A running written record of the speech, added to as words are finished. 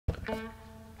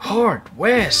Hard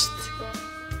West!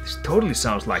 This totally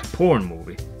sounds like porn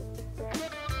movie.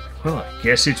 Well, I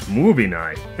guess it's movie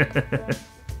night.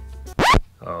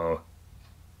 Oh.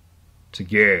 It's a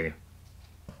game.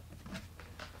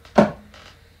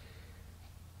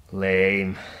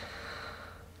 Lame.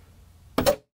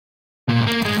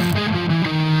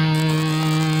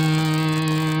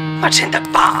 What's in the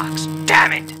box?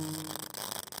 Damn it!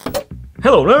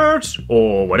 Hello nerds,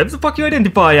 or whatever the fuck you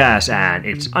identify as, and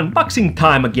it's unboxing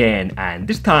time again, and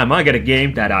this time I got a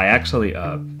game that I actually,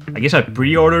 I guess I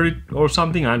pre-ordered it or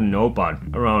something, I don't know, but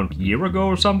around a year ago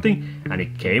or something, and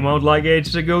it came out like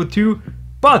ages ago too.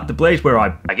 But the place where I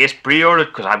guess pre-ordered,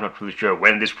 because I'm not really sure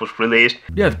when this was released.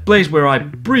 Yeah, the place where I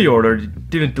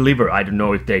pre-ordered didn't deliver. I don't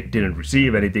know if they didn't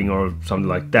receive anything or something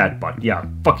like that. But yeah,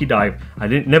 fuck it, I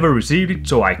never received it,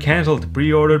 so I cancelled the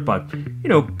pre-order. But you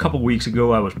know, a couple weeks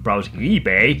ago I was browsing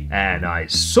eBay and I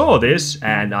saw this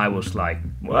and I was like,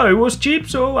 well, it was cheap,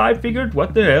 so I figured,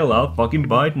 what the hell, I'll fucking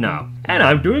buy it now. And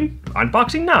I'm doing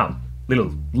unboxing now.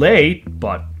 Little late,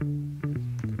 but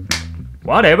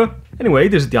whatever. Anyway,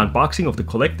 this is the unboxing of the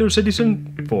collector's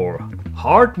edition for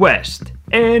Hard West.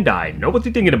 And I know what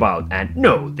you're thinking about, and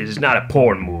no, this is not a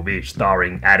porn movie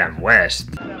starring Adam West.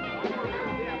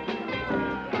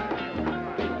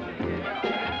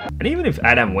 And even if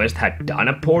Adam West had done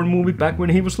a porn movie back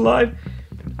when he was alive,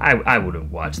 I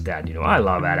wouldn't watch that, you know, I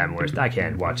love Adam West, I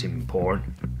can't watch him in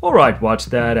porn. Alright, watch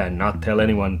that and not tell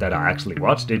anyone that I actually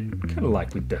watched it, kinda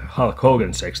like with the Hulk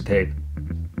Hogan sex tape.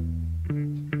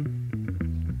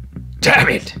 Damn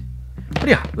it! But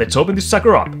yeah, let's open this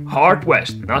sucker up. Hard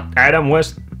West, not Adam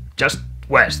West, just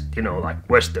West, you know, like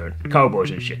Western, cowboys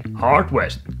and shit. Hard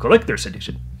West, collector's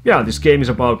edition. Yeah, this game is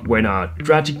about when a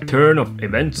tragic turn of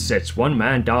events sets one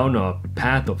man down a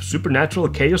path of supernatural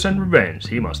chaos and revenge.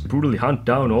 He must brutally hunt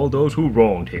down all those who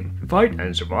wronged him, fight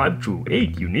and survive through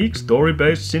 8 unique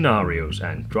story-based scenarios,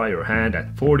 and try your hand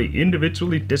at 40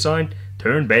 individually designed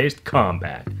turn-based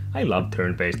combat. I love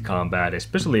turn-based combat,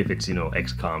 especially if it's, you know,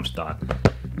 XCOM style.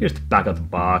 Here's the back of the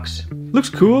box. Looks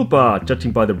cool, but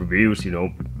judging by the reviews, you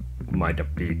know, might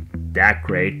not be that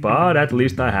great, but at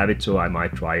least I have it, so I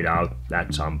might try it out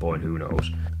at some point, who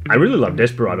knows. I really love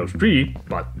Desperados 3,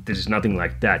 but this is nothing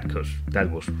like that, because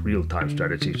that was real-time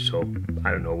strategy, so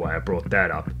I don't know why I brought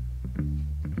that up.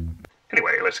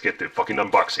 Anyway, let's get to the fucking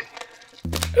unboxing.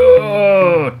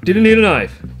 Oh, didn't need a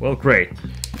knife. Well, great.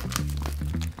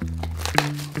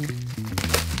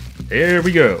 There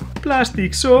we go.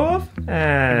 Plastic's off,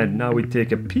 and now we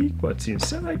take a peek what's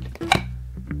inside.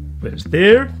 Well, it's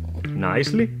there,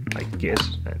 nicely, I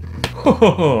guess. And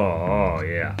oh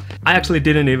yeah. I actually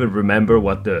didn't even remember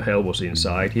what the hell was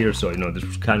inside here, so you know, this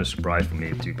was kind of a surprise for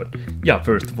me too. But yeah,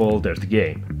 first of all, there's the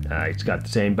game. It's got the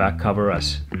same back cover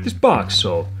as this box,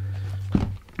 so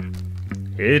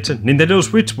it's a Nintendo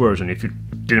Switch version, if you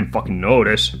didn't fucking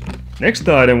notice. Next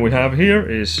item we have here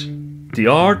is The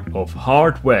Art of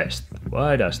Hard West.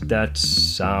 Why does that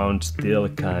sound still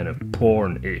kind of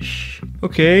porn-ish?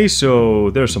 Okay, so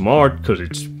there's some art, because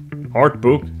it's art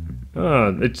book.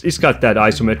 It's got that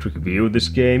isometric view, this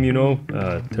game, you know,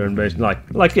 turn-based, like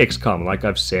XCOM, like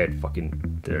I've said,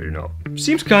 fucking there, you know.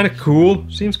 Seems kind of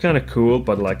cool,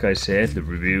 but like I said, the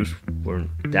reviews weren't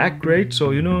that great,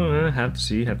 so you know, have to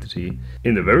see.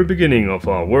 In the very beginning of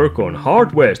our work on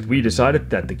Hard West, we decided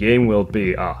that the game will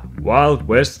be a Wild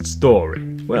West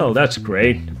story. Well, that's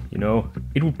great, you know.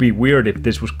 It would be weird if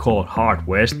this was called Hard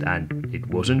West and it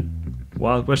wasn't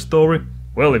Wild West story.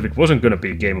 Well, if it wasn't gonna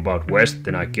be a game about West,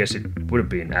 then I guess it would have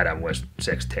been Adam West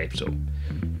sex tape, so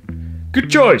good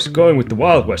choice, going with the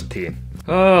Wild West theme.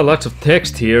 Lots of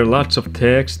text here, lots of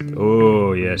text.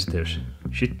 Oh yes, there's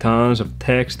shit tons of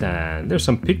text, and there's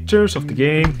some pictures of the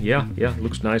game. Yeah,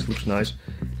 looks nice.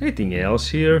 Anything else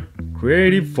here?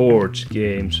 Creative Forge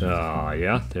Games.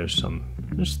 Yeah, there's some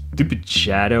stupid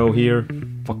shadow here.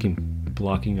 Fucking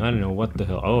blocking, I don't know what the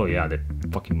hell. Oh yeah, that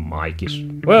fucking mic is...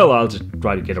 Well, I'll just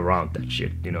try to get around that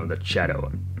shit, you know, that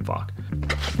shadow. Fuck.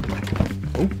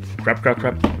 Oh,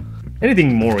 crap.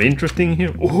 Anything more interesting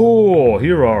here? Oh,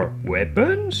 here are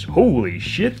weapons? Holy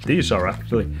shit, these are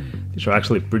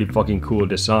actually pretty fucking cool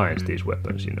designs, these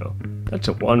weapons, you know. That's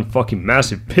a one fucking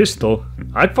massive pistol.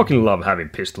 I'd fucking love having a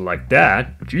pistol like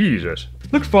that. Jesus.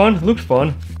 Looks fun.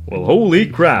 Well, holy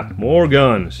crap, more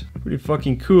guns. Pretty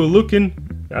fucking cool looking.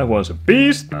 That one's a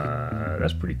beast.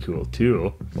 That's pretty cool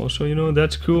too. Also, you know,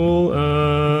 that's cool.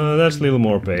 That's a little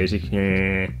more basic.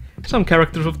 Some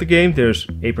characters of the game. There's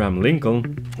Abraham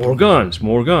Lincoln. More guns.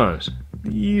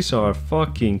 These are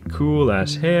fucking cool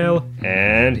as hell.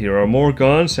 And here are more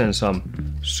guns and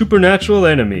some supernatural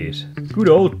enemies. Good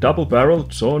old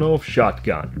double-barreled sawn-off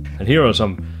shotgun. And here are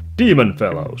some Demon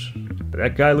Fellows.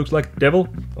 That guy looks like devil,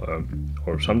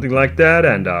 or something like that,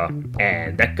 and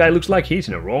that guy looks like he's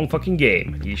in a wrong fucking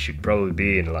game. He should probably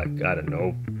be in, like, I don't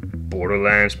know,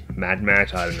 Borderlands, Mad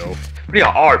Max, I don't know. But yeah,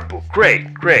 art book,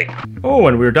 great, great. Oh,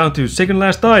 and we're down to second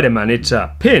last item, and it's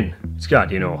a pin. It's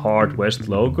got, you know, Hard West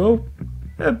logo.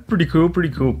 Pretty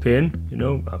cool pin, you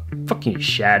know, a fucking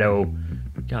shadow.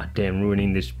 Goddamn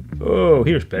ruining this. Oh,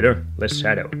 here's better, less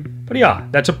shadow. But yeah,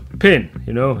 that's a pin,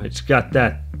 you know, it's got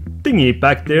that thingy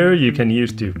back there you can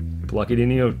use to plug it in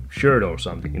your shirt or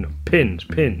something, you know, pins,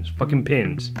 fucking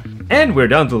pins. And we're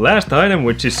down to the last item,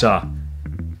 which is a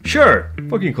shirt.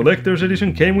 Fucking collector's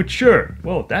edition came with shirt.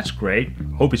 Well, that's great.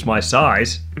 Hope it's my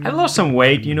size. I lost some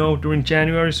weight, you know, during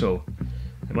January, so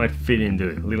I might fit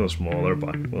into a little smaller,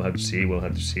 but we'll have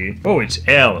to see, Oh, it's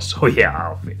L, so yeah,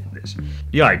 I'll fit in this.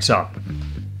 Yeah, it's up.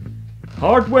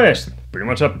 Hard West. Pretty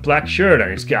much a black shirt,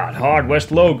 and it's got Hard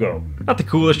West logo. Not the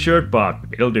coolest shirt, but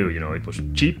it'll do, you know. It was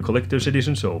cheap collector's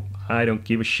edition, so I don't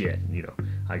give a shit, you know.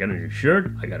 I got a new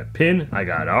shirt, I got a pin, I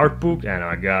got art book, and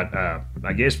I got,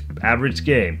 I guess, average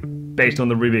game. Based on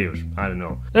the reviews. I don't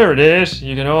know. There it is.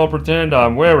 You can all pretend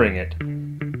I'm wearing it.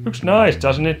 Looks nice,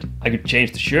 doesn't it? I could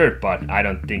change the shirt, but I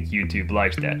don't think YouTube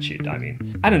likes that shit. I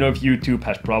mean, I don't know if YouTube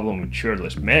has problem with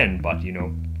shirtless men, but, you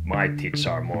know, my tits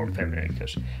are more feminine,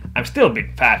 because I'm still a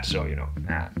bit fat, so, you know,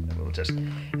 we'll just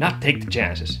not take the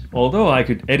chances. Although I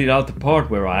could edit out the part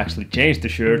where I actually changed the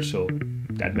shirt, so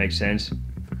that makes sense.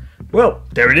 Well,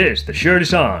 there it is. The shirt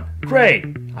is on. Great!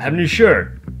 I have a new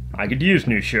shirt. I could use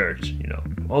new shirts, you know.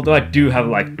 Although I do have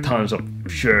like tons of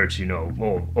shirts, you know,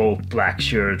 old black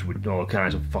shirts with all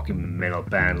kinds of fucking metal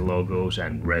band logos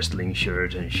and wrestling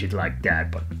shirts and shit like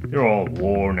that, but they're all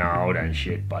worn out and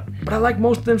shit, but I like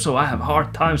most of them, so I have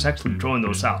hard times actually throwing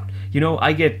those out. You know,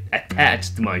 I get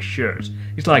attached to my shirts.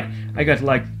 It's like, I got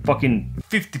like fucking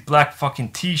 50 black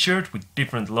fucking t-shirts with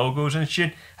different logos and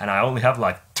shit, and I only have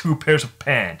like 2 pairs of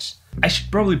pants. I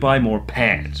should probably buy more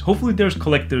pants. Hopefully there's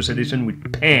collector's edition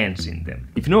with pants in them.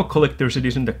 If you know a collector's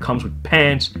edition that comes with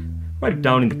pants, write it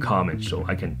down in the comments so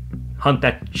I can hunt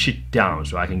that shit down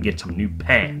so I can get some new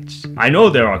pants. I know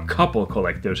there are a couple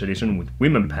collector's edition with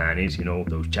women panties, you know,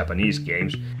 those Japanese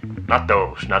games. Not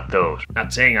those.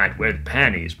 Not saying I'd wear the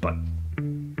panties, but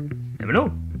never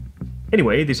know.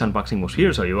 Anyway, this unboxing was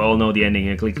here, so you all know the ending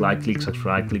here. Click like, click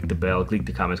subscribe, click the bell, click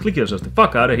the comments, click yourselves the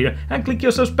fuck out of here, and click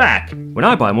yourselves back when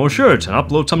I buy more shirts and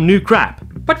upload some new crap.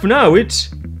 But for now, it's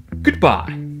goodbye.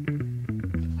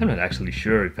 I'm not actually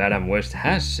sure if Adam West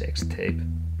has sex tape.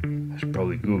 I should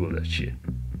probably Google that shit.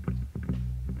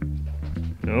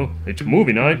 No, it's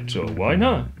movie night, so why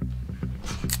not?